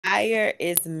buyer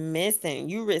is missing.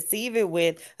 You receive it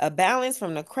with a balance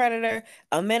from the creditor,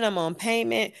 a minimum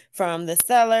payment from the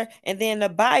seller, and then the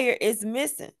buyer is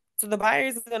missing. So the buyer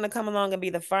is going to come along and be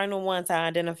the final one to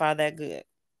identify that good.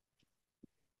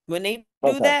 When they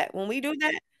do Okay. that, when we do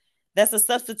that, that's a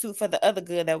substitute for the other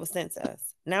good that was sent to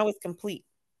us. Now it's complete.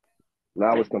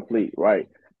 Now it's complete, right?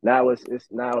 Now it's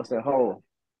at home.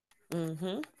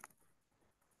 Mm-hmm.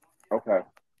 Okay,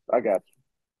 I got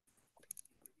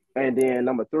you. And then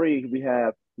number three, we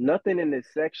have nothing in this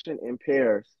section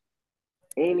impairs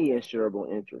any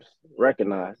insurable interest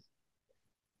recognized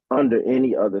under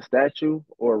any other statute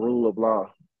or rule of law.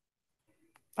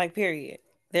 Like, period.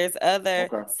 There's other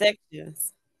Okay,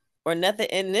 sections or nothing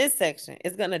in this section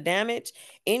is going to damage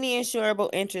any insurable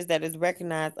interest that is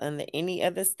recognized under any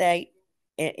other state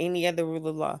and any other rule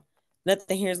of law.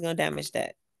 Nothing here is going to damage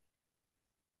that.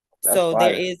 that's So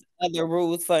there fire. is other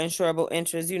rules for insurable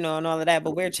interest, and all of that,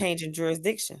 but we're changing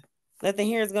jurisdiction. Nothing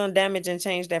here is going to damage and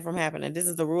change that from happening. This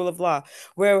is the rule of law.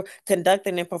 We're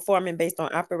conducting and performing based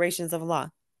on operations of law.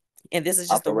 And this is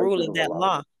just the rule Operations of of the that law.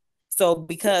 law. So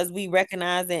because we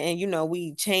recognize it and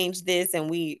we change this and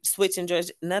we switch and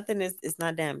judge, nothing is it's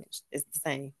not damaged. It's the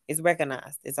same. It's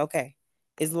recognized. It's okay.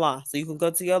 It's law. So you can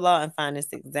go to your law and find this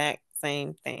exact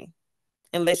same thing.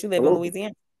 Unless you live in Absolutely.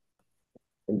 Louisiana.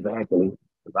 Exactly.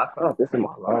 'Cause I found this in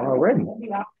my law already.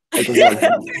 Take this one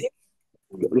down.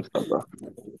 Good stuff, bro.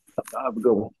 I have a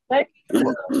good one.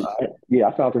 Yeah, yeah,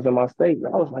 I found this in my state. And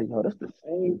I was like, yo, that's the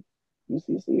same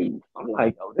UCC. I'm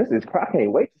like, oh, this is, I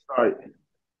can't wait to start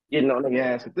getting on the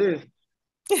ass with this.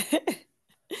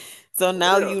 So For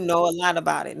now real. you know a lot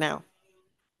about it now.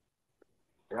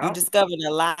 You Yeah. discovered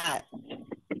a lot.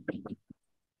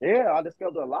 Yeah, I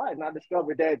discovered a lot, and I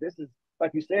discovered that this is,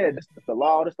 like you said, this is the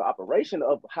law, this is the operation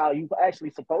of how you actually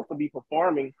supposed to be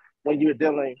performing when you're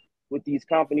dealing with these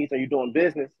companies or you're doing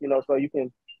business, so you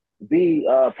can be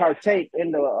partake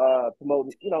in the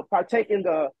promoting, partake in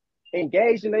the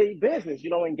engage in the business,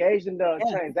 engage in the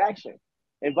Yeah. transaction.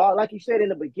 Involved, like you said in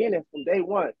the beginning, from day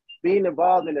one, being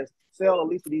involved in the sale or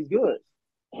lease of these goods.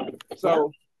 Yeah.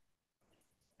 So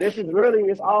this is really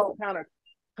it's all kind of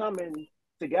coming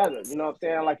together. You know what I'm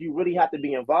saying? Like you really have to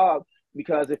be involved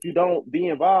because if you don't be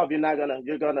involved, you're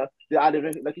gonna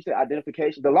like you said,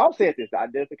 identification. The law said this, the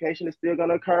identification is still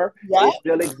gonna occur, it Right.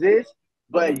 still exists,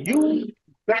 but you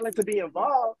failing to be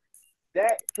involved,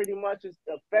 that pretty much is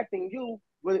affecting you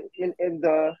with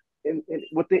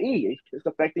with the E. It's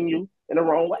affecting you in the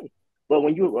wrong way. But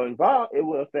when you are involved, it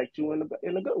will affect you in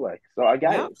a good way. So I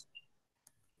got Yeah. it.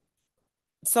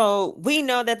 So we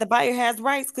know that the buyer has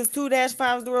rights because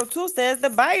 2-502 says the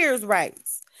buyer's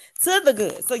rights to the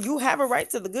good. So you have a right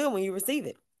to the good when you receive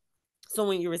it. So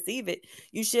when you receive it,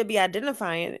 you should be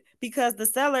identifying it because the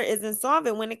seller is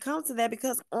insolvent when it comes to that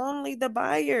because only the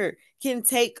buyer can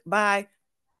take by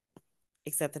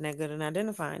accepting that good and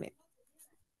identifying it.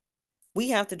 We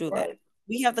have to do that. Right.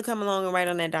 We have to come along and write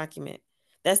on that document.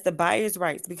 That's the buyer's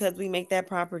rights because we make that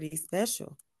property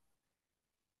special.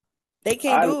 They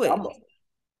can't I do it. I'm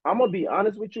I'm gonna be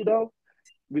honest with you though.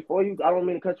 Before you, I don't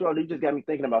mean to cut you off. You just got me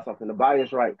thinking about something. The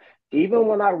buyer's right. Even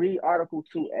when I read Article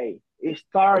 2A, it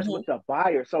starts Mhm. with the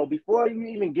buyer. So before you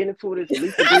even get into this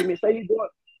lease agreement, say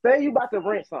you about to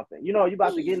rent something. You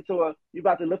about to get into you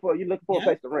about to you looking for a Yeah.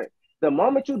 place to rent. The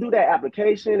moment you do that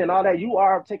application and all that,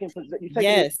 you're taking it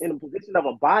Yes. in a position of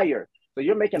a buyer. So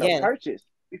you're making a Yes. purchase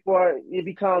before it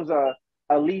becomes a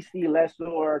leasee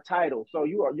lessor title. So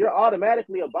you're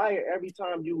automatically a buyer every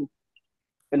time you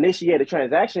initiate a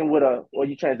transaction with or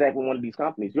you transact with one of these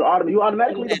companies, you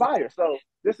automatically the buyer. So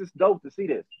this is dope to see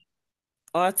this.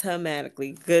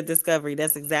 Automatically. Good discovery.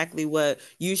 That's exactly what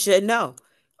you should know.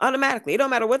 Automatically. It don't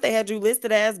matter what they had you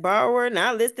listed as borrower,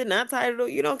 not listed, not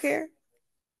titled. You don't care.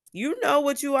 You know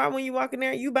what you are when you walk in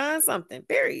there. You buying something.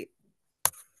 Period.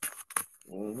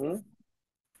 Mm-hmm.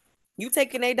 You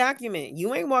taking a document.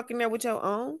 You ain't walking there with your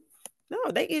own. No,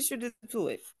 they issued it to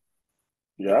it.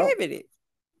 They Yeah. gave it.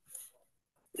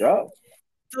 Yeah.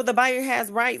 So the buyer has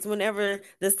rights whenever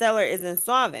the seller is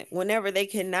insolvent, whenever they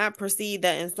cannot proceed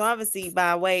the insolvency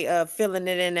by way of filling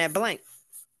it in that blank.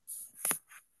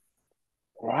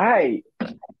 Right.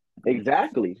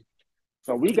 Exactly.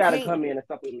 So we They got to can't. come in and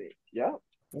supplement. Yeah.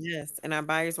 Yes, and our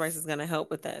buyer's rights is going to help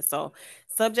with that. So,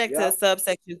 subject to Yeah.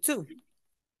 subsection 2.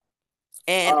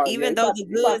 And Yeah. even though the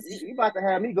goods, You about to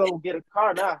have me go get a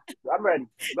car now. I'm ready.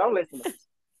 I'm listening.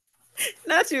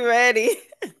 not you ready.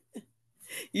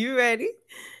 You ready?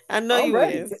 I know I'm you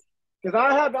ready. is. Because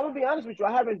I'm gonna be honest with you.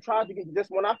 I haven't tried to get this.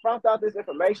 When I found out this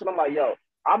information, I'm like, yo,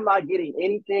 I'm not getting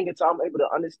anything until I'm able to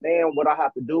understand what I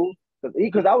have to do.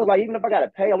 Because I was like, even if I gotta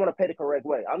pay, I want to pay the correct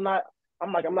way.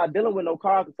 I'm like, I'm not dealing with no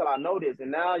cars until I know this.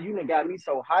 And now you done got me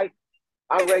so hyped.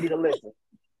 I'm ready to listen.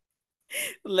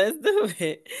 Let's do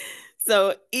it.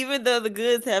 So, even though the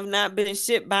goods have not been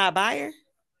shipped by a buyer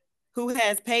who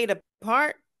has paid a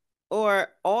part or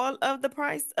all of the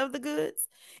price of the goods,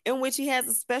 in which he has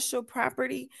a special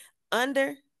property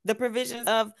under the provisions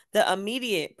of the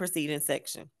immediate proceeding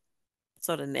section.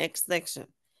 So the next section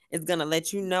is going to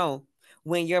let you know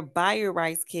when your buyer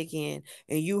rights kick in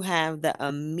and you have the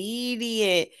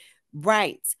immediate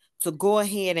rights to go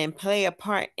ahead and play a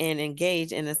part and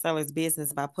engage in the seller's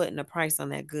business by putting a price on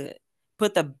that good.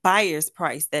 Put the buyer's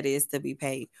price that is to be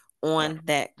paid on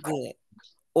that good.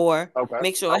 Or Okay.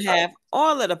 make sure I have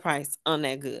all of the price on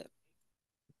that good.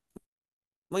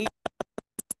 When you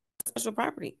special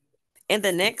property. In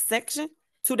the next section,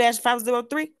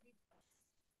 2-503,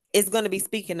 is going to be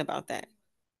speaking about that.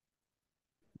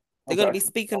 They're going to Okay. be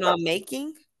speaking on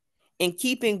making and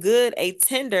keeping good a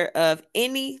tender of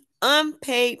any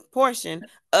unpaid portion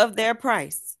of their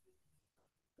price.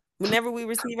 Whenever we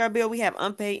receive our bill, we have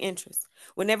unpaid interest.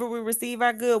 Whenever we receive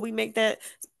our good, we make that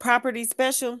property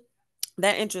special.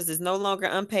 That interest is no longer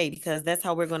unpaid because that's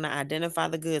how we're going to identify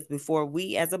the goods before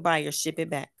we, as a buyer, ship it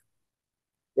back.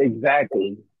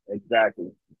 Exactly.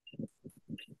 Exactly.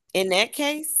 In that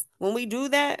case, when we do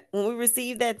that, when we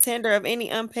receive that tender of any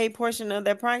unpaid portion of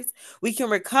their price, we can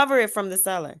recover it from the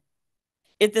seller.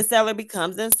 If the seller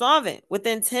becomes insolvent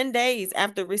within 10 days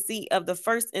after receipt of the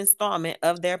first installment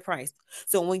of their price.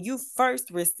 So when you first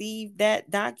receive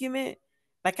that document,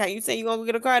 like how you say you're going to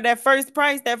get a car, that first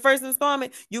price, that first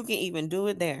installment, you can even do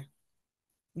it there.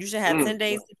 You should have Mm, 10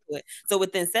 days to do it. So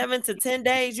within 7 to 10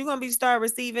 days, you're gonna be start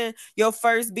receiving your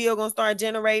first bill, gonna start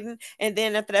generating. And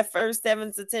then after that first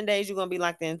 7 to 10 days, you're gonna be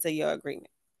locked into your agreement.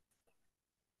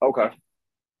 okay.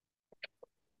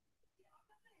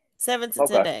 Seven to ten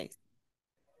Okay. days.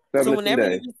 Seven So to ten whenever you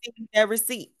days. receive that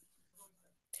receipt,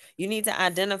 you need to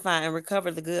identify and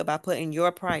recover the good by putting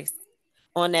your price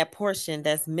on that portion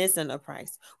that's missing a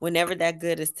price whenever that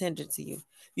good is tendered to you.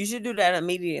 You should do that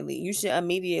immediately. You should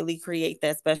immediately create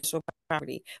that special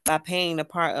property by paying the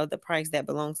part of the price that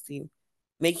belongs to you,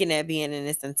 making that being in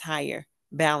its entire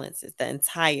balances, the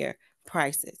entire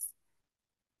prices,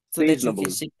 so that you can Seasonably.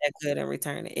 ship that good and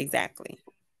return it. Exactly.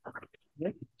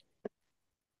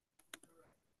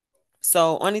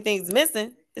 So only thing's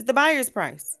missing is the buyer's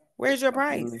price. Where's your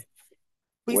price? Mm,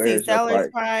 We see where's your seller's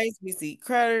price? price, we see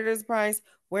creditor's price.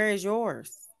 Where is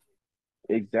yours?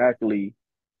 Exactly.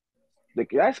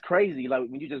 That's crazy. Like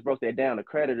when you just broke that down, the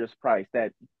creditor's price,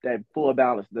 that full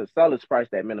balance, the seller's price,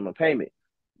 that minimum payment.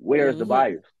 Where's the Hmm.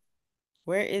 buyers?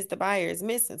 Where is the buyer? Is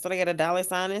missing. So they got a dollar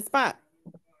sign in spot.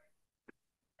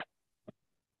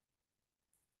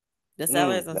 The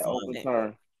seller is The open insolvent.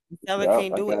 term. The seller Yep,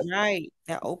 can't I do it got right.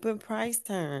 That open price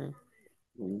term.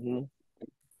 you.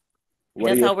 What are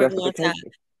That's your how we're going to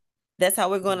specifications? that's how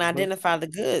we're going to Hmm. identify the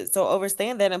good. So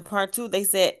overstand that in part two, they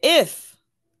said if,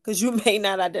 because you may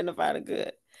not identify the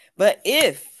good. But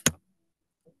if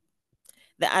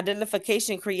the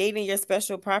identification creating your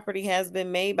special property has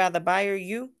been made by the buyer,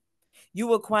 you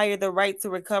acquire the right to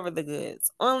recover the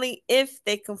goods only if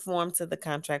they conform to the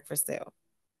contract for sale.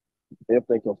 If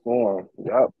they conform.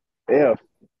 Yep. If.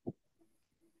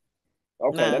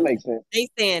 Okay, that Nah, makes sense. they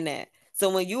saying that. So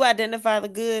when you identify the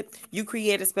good, you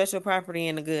create a special property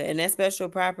in the good, and that special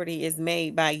property is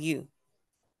made by you.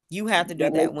 You have to do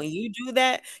That that. makes When you do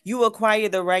that, you acquire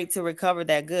the right to recover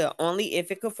that good only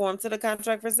if it conforms to the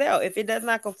contract for sale. If it does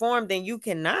not conform, then you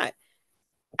cannot.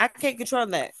 I can't control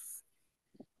that.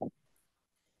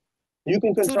 you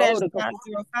can Two control dash the five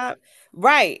zero five.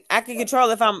 Right. I can control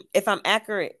if I'm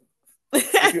accurate.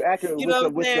 if you're accurate You with know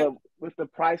what the I'm saying?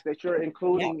 price that you're Yep.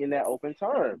 including in that open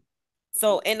term.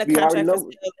 So in the We already contract for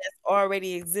know sale that's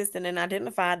already existing and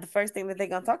identified, the first thing that they're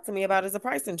gonna talk to me about is a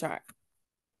pricing chart.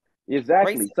 Rates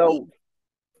exactly. and fees. So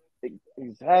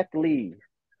exactly.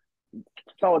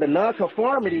 So the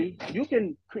nonconformity, you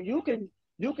can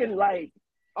like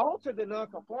alter the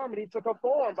nonconformity to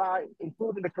conform by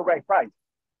including the correct price.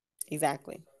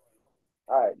 Exactly.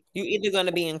 All right. You either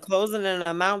gonna be enclosing an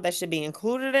amount that should be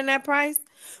included in that price,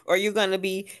 or you're gonna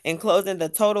be enclosing the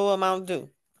total amount due.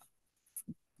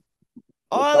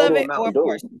 The All of total it or a amount due.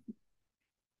 portion.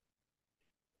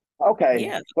 Okay.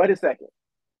 Yeah. Wait a second.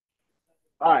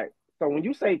 All right. So when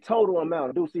you say total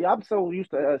amount due, see, I'm so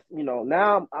used to us,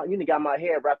 now you got my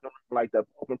head wrapped around like the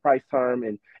open price term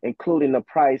and including the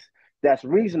price that's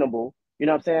reasonable. You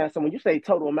know what I'm saying? So when you say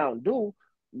total amount due,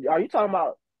 are you talking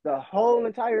about the whole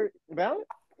entire balance?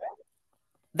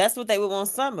 That's what they would want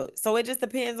some of. So it just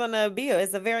depends on the bill.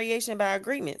 It's a variation by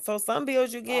agreement. So some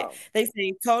bills you get, Oh, they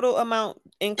say total amount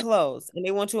enclosed, and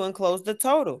they want you to enclose the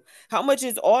total. How much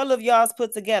is all of y'all's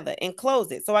put together?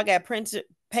 Enclose it. So I got print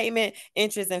payment,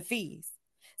 interest, and fees.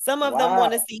 Some of them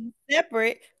want to wow. see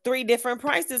separate three different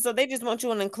prices. So they just want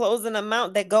you to enclose an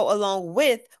amount that go along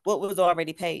with what was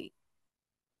already paid.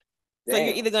 So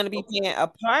you're Damn. either going to be Okay. paying a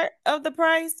part of the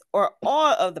price or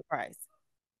all of the price.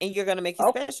 And you're going to make it Oh,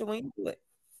 special when you do it.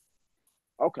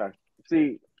 okay.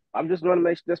 See, I'm just going to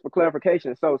make this for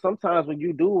clarification. So sometimes when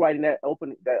you do write in that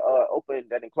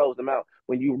enclosed amount,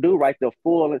 when you do write the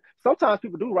full, sometimes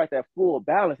people do write that full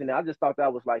balance, and I just thought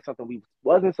that was like something we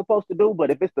wasn't supposed to do.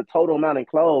 But if it's the total amount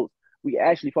enclosed, we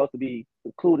actually supposed to be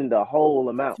including the whole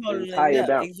amount, the Totally. entire Yeah,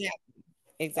 amount. exactly.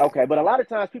 Okay, Exactly. but a lot of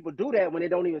times people do that when they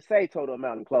don't even say total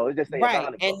amount enclosed; they just say Right.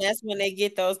 amount And enclosed. that's when they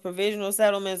get those provisional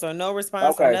settlements or no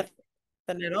response or Okay.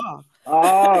 nothing at all.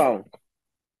 Oh,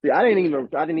 see, I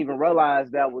didn't even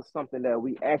realize that was something that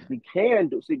we actually can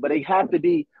do. See, but it has to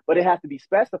be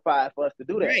specified for us to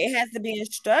do that. Right. It has to be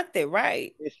instructed.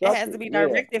 Right. It has to Instructed, be yeah.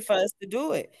 directed for us to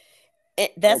do it.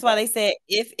 That's why Okay, they said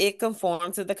if it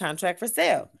conforms to the contract for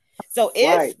sale. So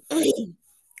if right.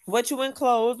 what you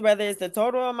enclose, whether it's the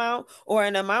total amount or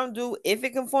an amount due, if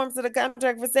it conforms to the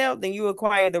contract for sale, then you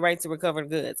acquire the right to recover the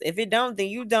goods. If it don't, then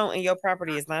you don't, and your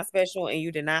property is not special, and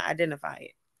you did not identify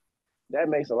it. That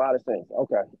makes a lot of sense.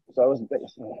 Okay, so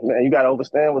man, you got to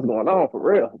understand what's going on for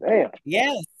real. Damn,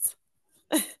 Yes,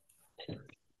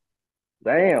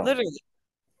 damn. literally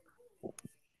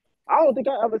I don't think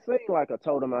I ever seen like a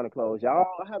total amount of clothes, y'all.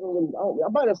 I haven't really. I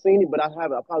might have seen it, but I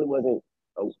haven't. I probably wasn't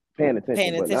paying attention.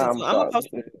 paying But attention now to. I'm I'm gonna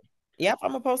starting. post. Yep,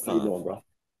 I'm gonna post How you some. doing, bro?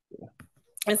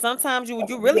 And sometimes you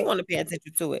Okay, really good. want to pay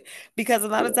attention to it because a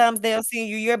lot of Yeah, times they'll see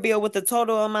you your bill with the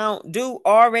total amount due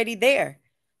already there.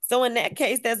 So in that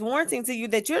case, that's warranting to you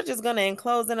that you're just going to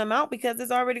enclose an amount because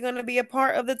it's already going to be a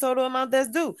part of the total amount that's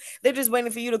due. They're just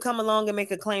waiting for you to come along and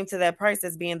make a claim to that price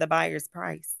as being the buyer's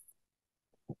price.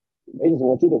 they just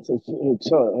want you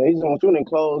they just want you to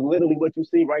enclose literally what you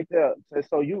see right there,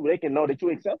 so they can know that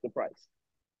you accept the price.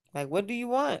 Like, what do you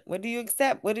want? What do you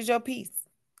accept? What is your piece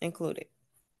included?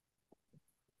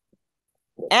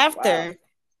 Wow. After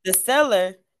the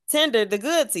seller tendered the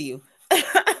good to you.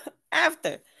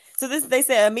 After. So this they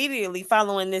said immediately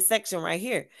following this section right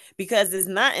here because it's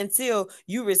not until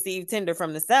you receive tender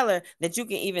from the seller that you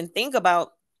can even think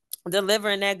about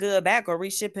delivering that good back or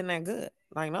reshipping that good.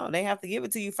 Like no, they have to give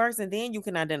it to you first and then you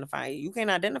can identify it. You can't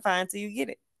identify until you get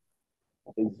it.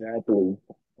 Exactly. You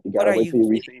What gotta are wait you till you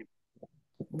getting? receive.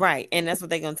 Right. And that's what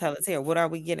they're gonna tell us here. What are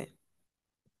we getting?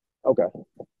 Okay.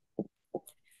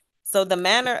 So the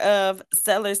manner of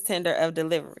seller's tender of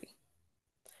delivery.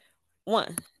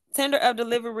 One, tender of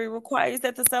delivery requires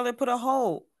that the seller put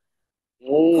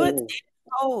Mm, in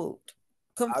hold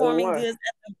volume conforming one. goods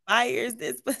at the buyer's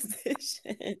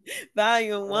disposition.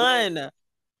 Volume Uh-huh. one.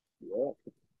 Yeah.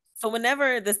 So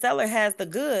whenever the seller has the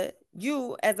good,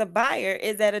 you as a buyer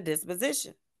is at a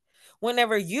disposition.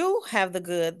 Whenever you have the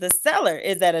good, the seller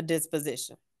is at a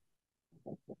disposition.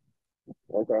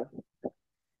 Okay.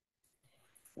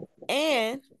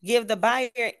 And give the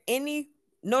buyer any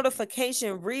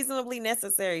notification reasonably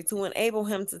necessary to enable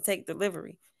him to take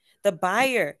delivery. The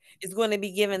buyer is going to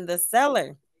be giving the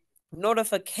seller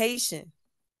notification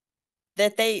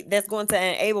that's going to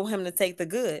enable him to take the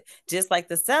good, just like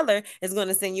the seller is going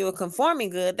to send you a conforming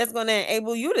good that's going to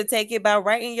enable you to take it by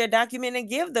writing your document and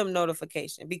give them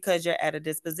notification because you're at a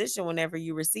disposition whenever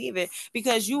you receive it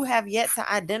because you have yet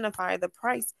to identify the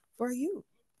price for you.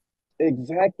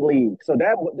 Exactly. So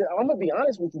that I'm gonna be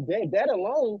honest with you, that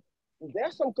alone,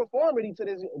 there's some conformity to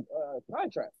this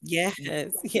contract. Yes, yes,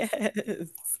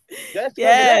 Just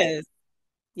because of that, yes,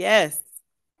 yes.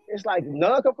 it's like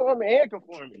non-conforming and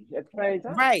conforming at the same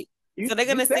time. Right. You So they're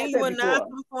you gonna said send you that a before.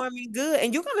 non-conforming good,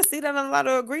 and you're gonna see that in a lot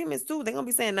of agreements too. They're gonna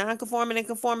be saying non-conforming and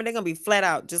conforming. They're gonna be flat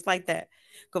out, just like that,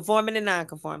 conforming and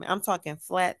non-conforming. I'm talking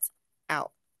flat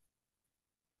out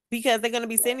because they're gonna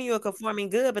be sending you a conforming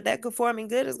good, but that conforming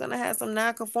good is gonna have some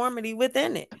non-conformity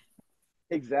within it,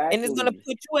 and it's gonna Exactly.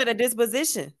 put you at a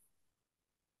disposition.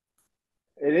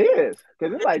 It is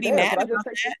because it's Not to like, be damn, mad about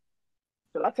that,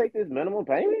 should I take this minimum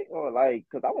payment or like,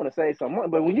 because I want to save some money.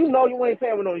 But when you know you ain't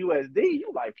paying on USD,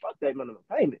 you like, fuck that minimum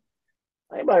payment.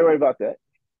 Ain't nobody worry about that.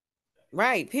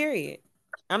 right? Period.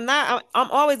 I'm not.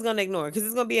 I'm always gonna ignore it because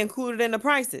it's gonna be included in the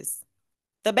prices.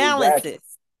 The Exactly. balances.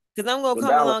 Because I'm going to The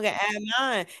come balance. along and add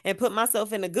mine and put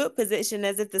myself in a good position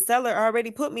as if the seller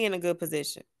already put me in a good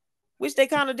position, which they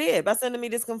kind of did by sending me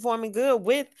this conforming good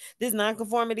with this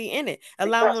nonconformity in it, Because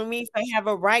allowing me to have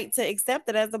a right to accept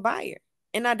it as a buyer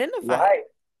and identify it. right,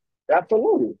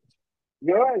 absolutely.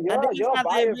 your Identify the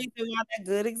buyer's reason why that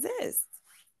good exists.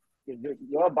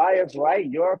 your buyer's right.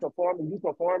 You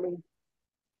performing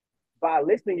by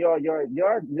listing your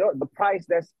the price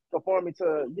that's conforming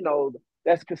to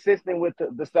that's consistent with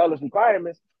the seller's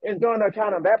requirements is going to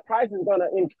kind of that price is going to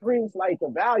increase like the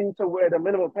value to where the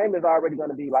minimum payment is already going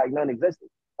to be like non-existent.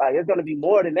 Like it's going to be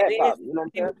more than that It is. probably. You know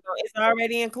what I'm saying? It's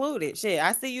already included. Shit,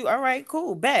 I see you. All right,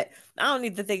 cool. Bet. I don't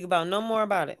need to think about no more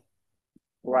about it.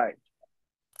 Right.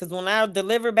 Because when I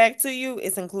deliver back to you,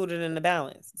 it's included in the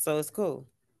balance. So it's cool.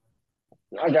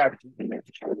 I got you.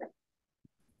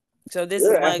 So this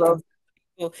is Yeah. why So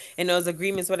people in those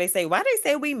agreements where they say, why they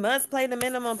say we must pay the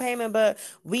minimum payment, but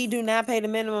we do not pay the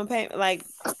minimum payment. Like,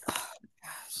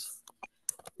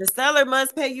 the seller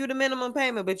must pay you the minimum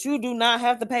payment, but you do not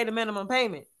have to pay the minimum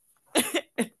payment.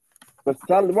 but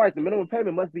selling right, the minimum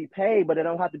payment must be paid, but it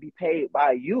don't have to be paid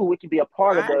by you. It can be a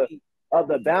part Right. of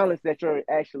the balance that you're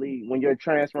actually when you're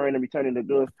transferring and returning the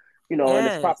goods. In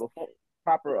its Yes.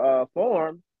 proper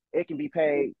form, it can be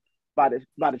paid by the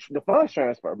funds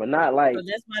transfer, but not So like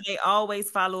that's why they always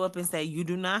follow up and say you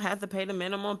do not have to pay the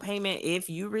minimum payment if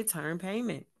you return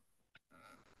payment.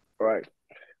 right.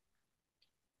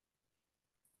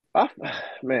 I,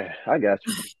 man, I got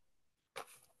you.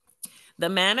 The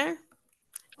manner,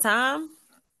 time,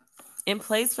 and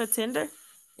place for tender,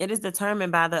 it is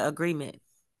determined by the agreement.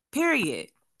 Period.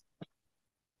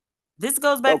 This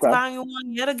goes back to Okay, volume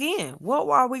one yet again. What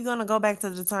are we going to go back to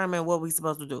determine what we're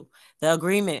supposed to do? The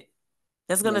agreement.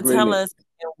 That's going an to tell agreement. us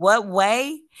in what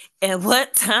way, and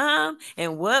what time,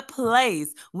 and what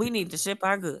place we need to ship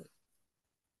our goods.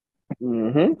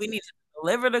 Mm-hmm. We need to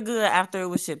deliver the good after it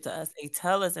was shipped to us. They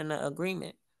tell us in the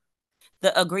agreement.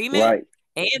 The agreement Right.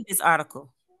 and this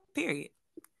article. Period.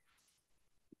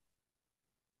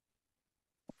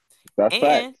 That's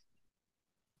And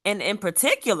facts. in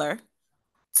particular,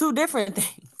 two different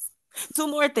things. Two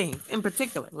more things in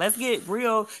particular. Let's get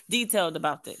real detailed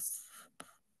about this.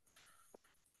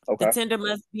 The Okay. tender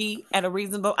must be at a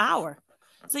reasonable hour.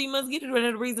 So you must get it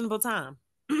at a reasonable time.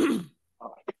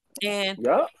 And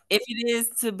Yup. if it is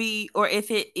to be, or if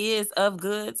it is of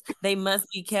goods, they must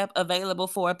be kept available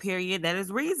for a period that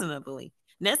is reasonably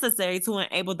necessary to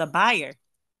enable the buyer.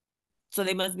 So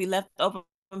they must be left open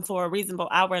for a reasonable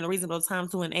hour and a reasonable time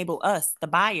to enable us, the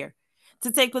buyer,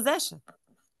 to take possession.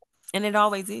 And it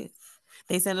always is.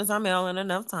 They send us our mail in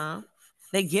enough time.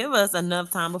 They give us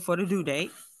enough time before the due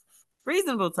date.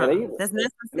 Reasonable And they time. even That's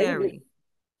they even necessary.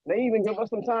 they even give us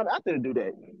some time after to do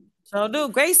that. So do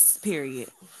grace period.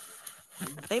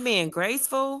 They being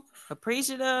graceful,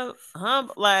 appreciative,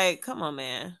 humble. Like, come on,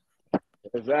 man.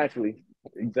 Exactly.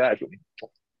 Exactly.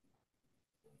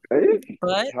 Hey,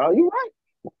 But how you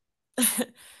right?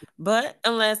 but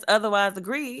unless otherwise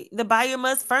agreed, the buyer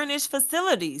must furnish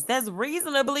facilities that's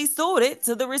reasonably suited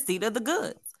to the receipt of the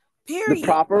goods. The Period.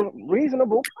 proper,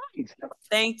 reasonable price.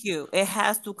 Thank you. It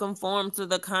has to conform to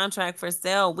the contract for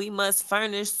sale. We must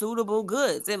furnish suitable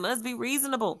goods. It must be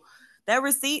reasonable. That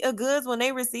receipt of goods, when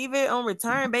they receive it on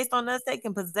return based on us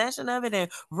taking possession of it and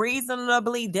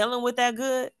reasonably dealing with that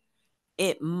good,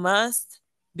 it must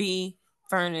be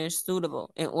furnished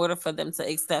suitable in order for them to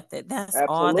accept it. That's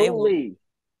all they want. Absolutely.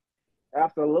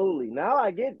 Absolutely. Now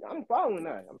I get I'm following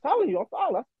that. I'm telling you, I'm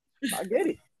following. I get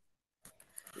it.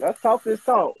 Let's talk this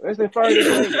talk. Let's infer this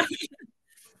language.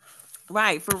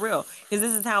 Right, for real. Because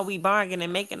this is how we bargain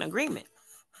and make an agreement.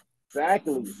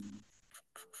 Exactly.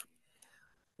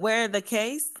 Where the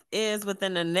case is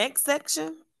within the next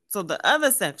section. So the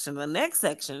other section, the next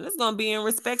section, is going to be in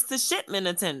respects to shipment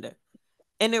attender.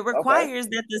 And it Okay. requires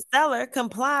that the seller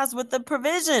complies with the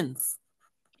provisions.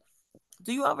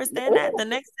 Do you understand that? Ooh, The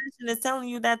next section is telling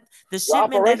you that the the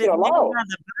shipment that is operational made law by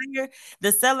the buyer,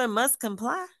 the seller must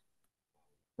comply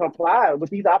comply with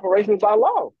these operations by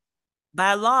law.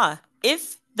 by law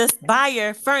if the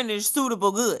buyer furnished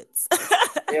suitable goods.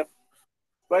 If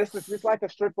but it's like a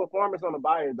strict performance on the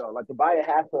buyer though. Like the buyer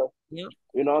has to, Yep.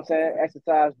 what I'm saying,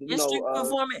 exercise, And strict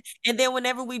performance. And then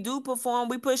whenever we do perform,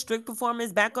 we put strict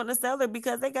performance back on the seller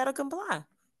because they got to comply.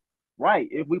 right.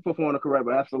 If we perform the correct,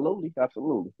 but absolutely,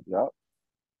 absolutely. Yeah.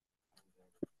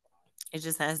 It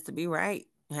just has to be right.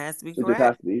 It has to be It just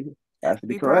correct. It has has to to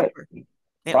be be correct. proper.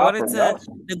 In order Proper, to yeah.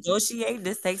 negotiate,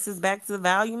 this takes us back to the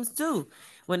volumes too.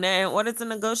 In order to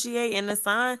negotiate and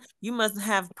assign, you must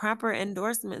have proper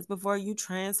endorsements before you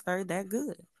transfer that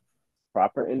good.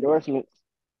 Proper endorsements.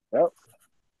 Yep.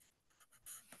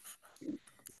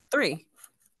 Three,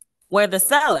 where the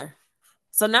seller.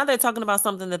 So now they're talking about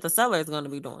something that the seller is going to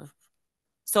be doing.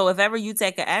 So if ever you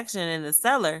take an action and the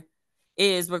seller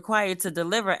is required to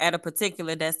deliver at a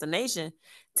particular destination,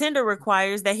 tender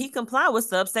requires that he comply with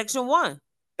subsection 1.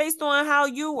 based on how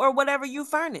you or whatever you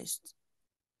furnished.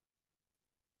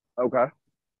 Okay.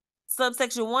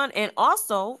 Subsection 1, and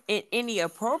also in any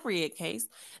appropriate case,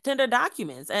 tender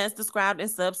documents as described in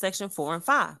subsection 4 and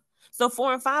 5. So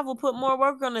 4 and 5 will put more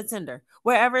work on the tender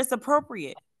wherever it's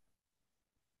appropriate,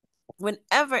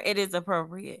 whenever it is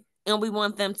appropriate. And we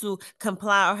want them to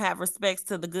comply or have respects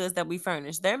to the goods that we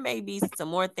furnish. There may be some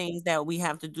more things that we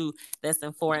have to do that's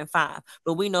in 4 and 5,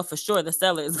 but we know for sure the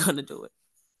seller is going to do it.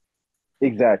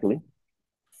 Exactly.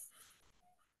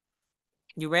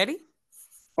 You ready?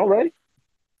 All right.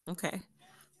 Okay.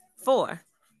 4,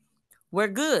 we're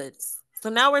goods.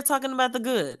 So now we're talking about the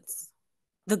goods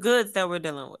that we're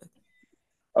dealing with.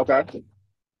 Okay.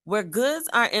 Where goods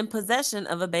are in possession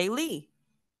of a bailee.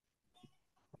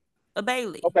 A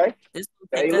bailee. Okay. This will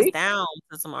take us Daily. down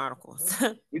to some articles.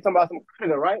 You talking about some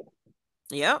critical, right?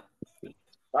 Yep. All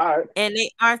right. And they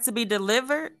are to be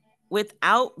delivered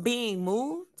without being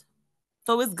moved.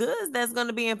 So it's goods that's going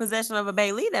to be in possession of a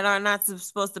bailee that are not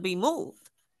supposed to be moved.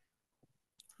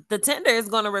 The tender is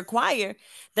going to require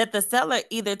that the seller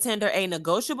either tender a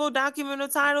negotiable document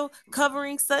of title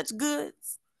covering such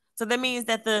goods. So that means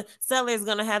that the seller is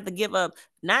going to have to give up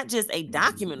not just a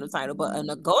document of title, but a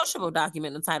negotiable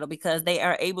document of title because they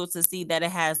are able to see that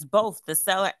it has both the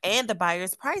seller and the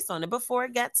buyer's price on it before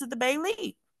it got to the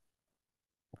bailee.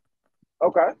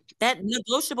 Okay. That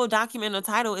negotiable document of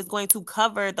title is going to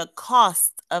cover the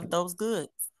cost of those goods.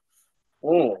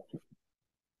 Mm.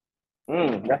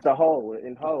 That's a whole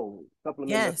in whole.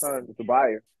 Supplementing your Yes. terms with the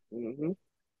buyer. Mm-hmm.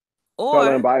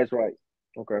 Seller and Or buyer's rights.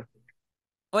 Okay.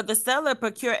 the seller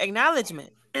procure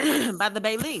acknowledgement by the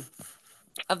bailee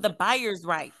of the buyer's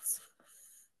rights.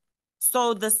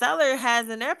 So the seller has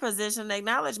in their position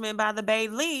acknowledgement by the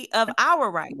bailee of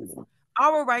our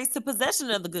rights to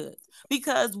possession of the goods,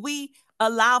 because we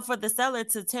allow for the seller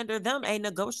to tender them a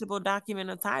negotiable document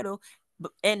of title,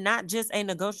 and not just a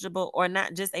negotiable or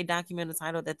not just a document of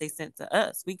title that they sent to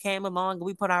us. We came along and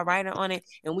we put our writing on it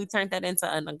and we turned that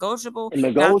into a negotiable And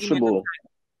document of negotiable.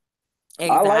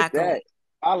 title. I like that. Exactly.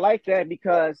 I like that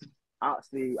because I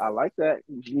see. I like that.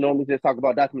 You normally just talk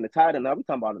about document title. Now we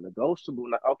talking about a negotiable.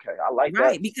 Okay, I like that.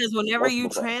 Right, because whenever you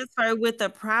Negotiable. transfer with the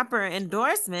proper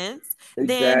endorsements,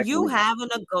 then you Exactly. have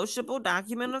a negotiable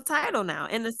document of title now.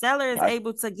 And the seller is That's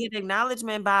able to get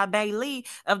acknowledgement by a bailee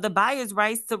of the buyer's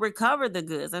rights to recover the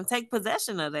goods and take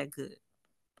possession of that good.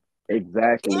 If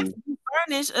exactly. you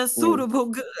furnish a Mm, suitable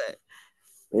good,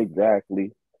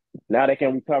 exactly. Now they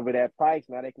can recover that price.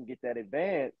 Now they can get that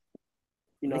advance.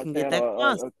 You know they what can I'm get saying? that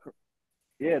cost.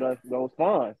 Yeah, those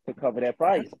funds to cover that Yep.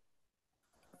 price.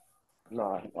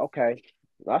 No, okay.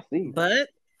 I see. But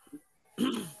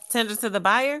tender to the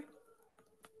buyer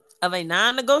of a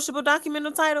non-negotiable document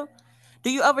of title.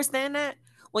 Do you understand that?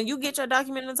 When you get your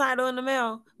document of title in the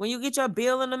mail, when you get your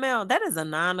bill in the mail, that is a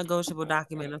non-negotiable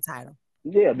document of title.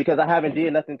 Yeah, because I haven't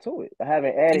did nothing to it. I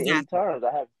haven't added any Exactly. terms.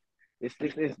 I have. It's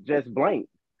just blank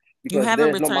You because haven't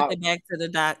there's no returned my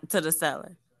it back to the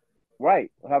seller.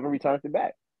 right. I haven't returned it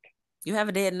back. You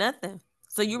haven't did nothing.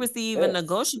 So you receive a Yeah,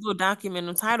 negotiable document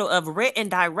of title of written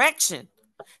direction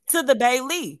to the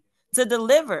bailee to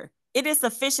deliver. It is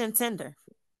sufficient tender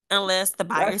unless the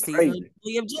buyer that's crazy.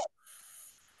 seasonably object.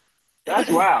 That's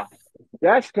wow.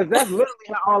 That's because that's literally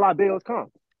how all our bills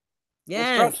come. Yes,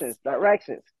 Instructions,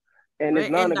 directions, and it's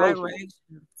written non-negotiable.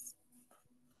 direction,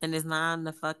 and it's non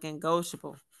the fucking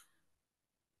negotiable.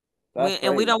 That's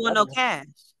And we crazy. don't want That's no cash.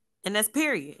 And that's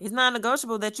period. It's non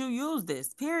negotiable that you use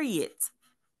this, period.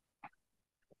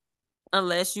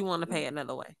 Unless you want to pay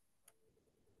another way.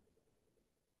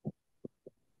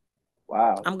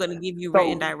 wow. I'm going to give you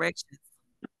written So directions.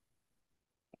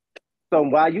 so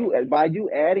by you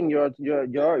adding your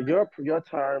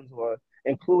terms or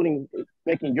including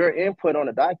making your input on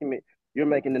the document, you're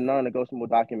making the non-negotiable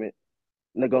document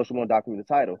negotiable document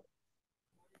the title.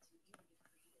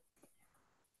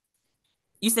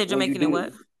 You said you're When you making it do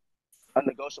what? a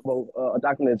negotiable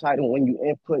document title, when you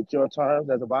input your terms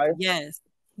as a buyer. Yes.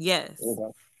 Yes.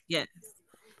 Okay. Yes.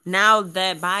 Now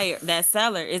that buyer, that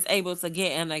seller is able to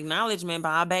get an acknowledgement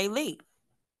by a bailee.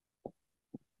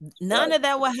 None Right. of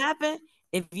that will happen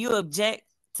if you object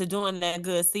to doing that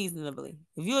good seasonably.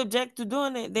 If you object to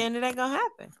doing it, then it ain't gonna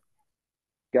happen.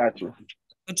 Got you.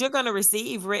 But you're gonna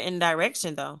receive written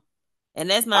direction though, and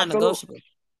that's Absolutely. non-negotiable.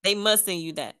 They must send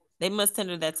you that. They must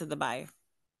tender that to the buyer.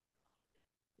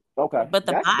 Okay. But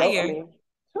the That's dope. I buyer mean,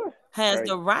 huh, has great.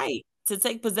 the right to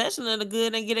take possession of the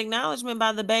good and get acknowledgement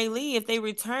by the bailee if they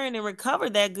return and recover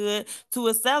that good to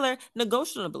a seller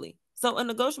negotiably. So a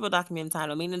negotiable document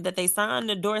title, meaning that they signed,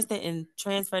 endorsed it, and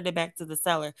transferred it back to the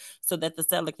seller so that the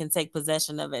seller can take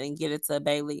possession of it and get it to a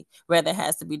bailee, whether it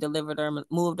has to be delivered or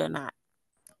moved or not.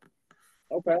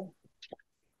 Okay.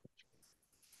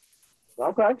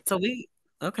 Okay. So we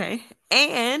okay.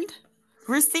 And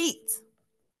receipts.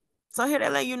 So here they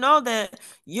let you know that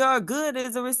your good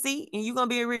is a receipt and you're gonna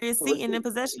be a receipt and in Receipt.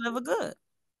 possession of a good.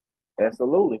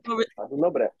 Absolutely. So I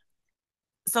remember that.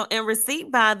 so in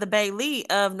receipt by the Bailey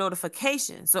of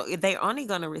notification. So if they're only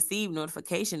gonna receive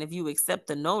notification if you accept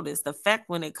the notice, the fact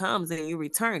when it comes and you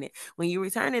return it. When you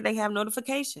return it, they have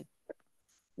notification.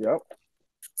 Yep.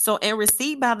 So in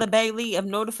receipt by the Bailey of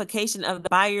notification of the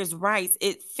buyer's rights,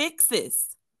 it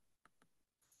fixes.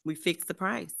 We fix the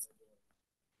price.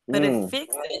 But it Mm.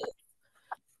 fixes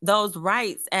those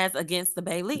rights as against the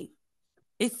Bailey.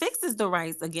 It fixes the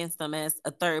rights against them as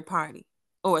a third party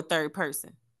or a third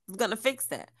person. It's gonna fix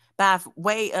that by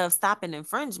way of stopping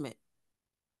infringement.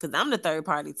 Because I'm the third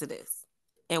party to this.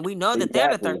 And we know that they're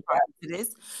the third Exactly. party to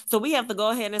this. So we have to go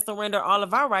ahead and surrender all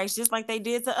of our rights just like they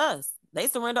did to us. They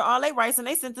surrender all their rights and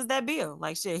they sent us that bill.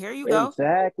 Like, shit, here you go.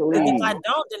 Because if I Exactly.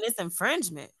 don't, then it's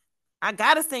infringement. I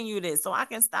got to send you this so I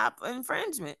can stop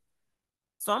infringement.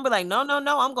 So I'm be like, no, no,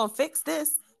 no, I'm going to fix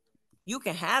this. You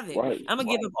can have it. Right. I'm going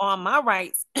to give up all my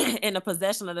rights in the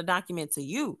possession of the document to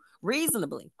you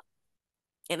reasonably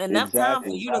in enough time for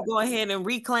Exactly. you to go ahead and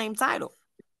reclaim title.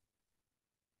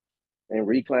 And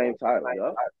reclaim title.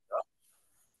 Yep.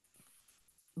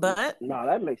 But No,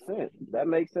 that makes sense. That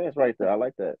makes sense right there. I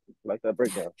like that. I like that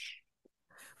breakdown.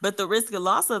 But the risk of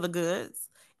loss of the goods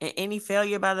and any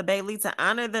failure by the Bailey to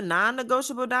honor the non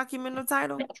negotiable document of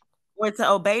title or to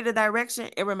obey the direction,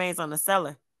 it remains on the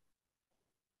seller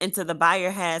until the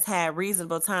buyer has had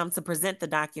reasonable time to present the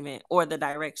document or the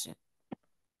direction.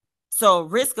 So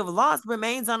risk of loss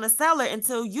remains on the seller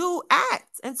until you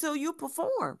act, until you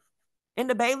perform. And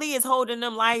the Bailey is holding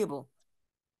them liable.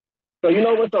 So you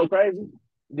know what's so crazy?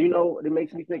 Do you know it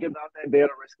makes me think about that bear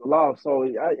the risk of loss? So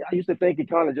I used to think it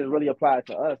kind of just really applied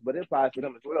to us, but it applies to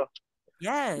them as well. You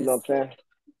know Yes. what I'm saying?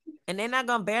 And they're not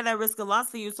gonna bear that risk of loss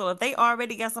for you. So if they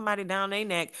already got somebody down their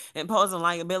neck imposing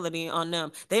liability on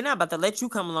them, they're not about to let you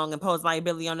come along and impose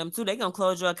liability on them too. They're gonna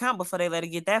close your account before they let it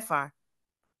get that far.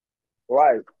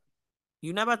 Right.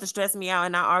 You're not about to stress me out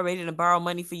and I already to borrow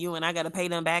money for you and I gotta pay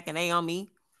them back and they on me.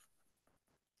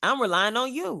 I'm relying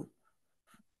on you.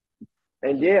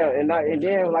 And yeah, and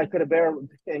then like could the bear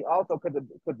and also could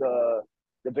the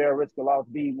bear risk of loss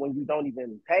be when you don't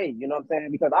even pay? You know what I'm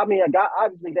saying? Because I mean, a guy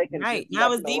obviously they can Right. just be Now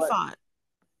like, you it's know what, default.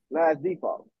 now it's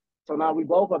default. So now we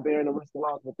both are bearing the risk of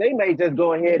loss, but they may just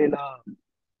go ahead and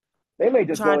they may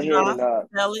just go Charge it ahead off, and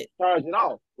sell it. charge it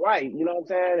off, right? You know what I'm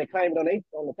saying? And claim it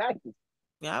on the taxes.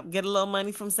 Yep. Get a little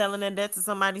money from selling that debt to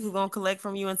somebody who's gonna collect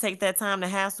from you and take that time to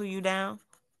hassle you down.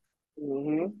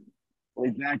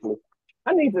 Exactly.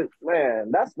 I need to,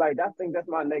 man. That's like I think that's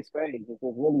my next phase. Is just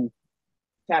really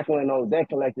tackling those debt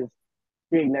collectors,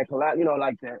 creating that collab. You know,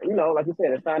 like that. You know, like you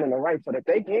said, assigning the right so that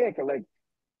they can collect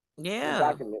the Yeah.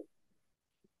 document.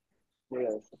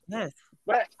 Yes. Yes.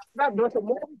 But but the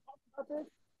more we talk about this,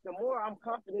 the more I'm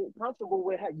comfortable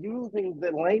with using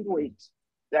the language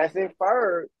that's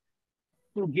inferred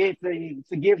to give To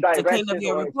clean up directions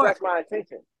your or report. express my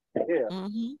intention. Yeah,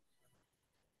 Hmm.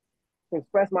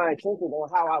 express my intentions on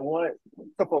how I want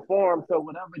to perform. So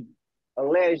whatever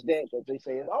alleged that they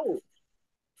say is oh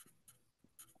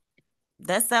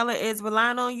That seller is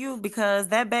relying on you because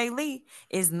that Bailey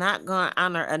is not going to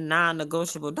honor a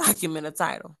non-negotiable document of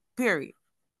title. Period.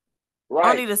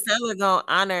 right, Only the seller going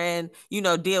to honor and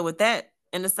deal with that,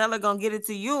 and the seller going to get it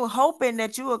to you, hoping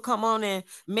that you will come on and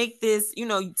make this,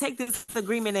 take this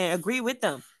agreement and agree with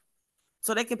them,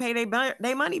 so they can pay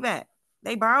their money back.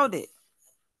 They borrowed it.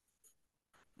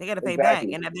 They got to pay back,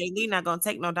 exactly. and that Bailey not going to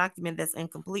take no document that's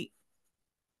incomplete.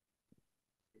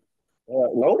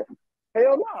 No,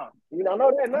 hell no. You don't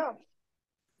know that now.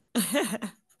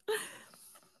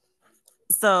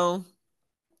 So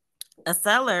a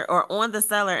seller or on the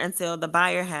seller until the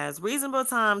buyer has reasonable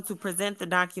time to present the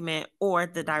document or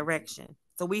the direction.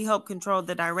 So we help control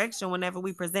the direction whenever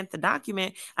we present the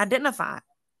document identified.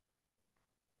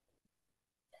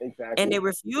 And Exactly, a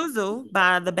refusal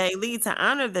by the Bailey to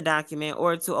honor the document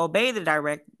or to obey the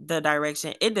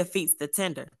direction, it defeats the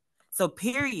tender. So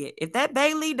period. If that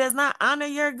Bailey does not honor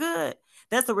your good,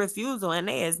 that's a refusal, and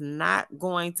they is not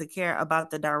going to care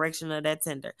about the direction of that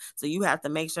tender. So you have to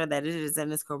make sure that it is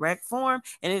in its correct form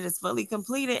and it is fully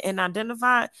completed and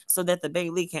identified so that the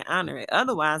Bailey can honor it.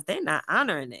 Otherwise, they're not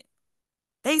honoring it.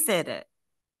 They said that.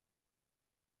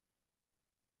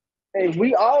 and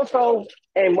we also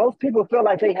and most people feel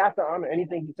like they have to honor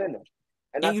anything you send them,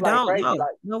 and And that's you like don't crazy. know.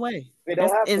 Like No way. they don't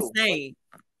That's have to. insane.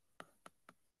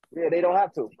 Yeah, they don't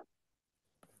have to,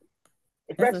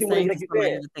 That's especially when insane like for you somebody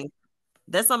said. to think.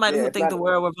 That's somebody Yeah, who it's think not the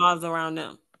world revolves around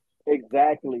them.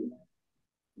 exactly.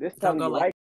 This Don't telling go you like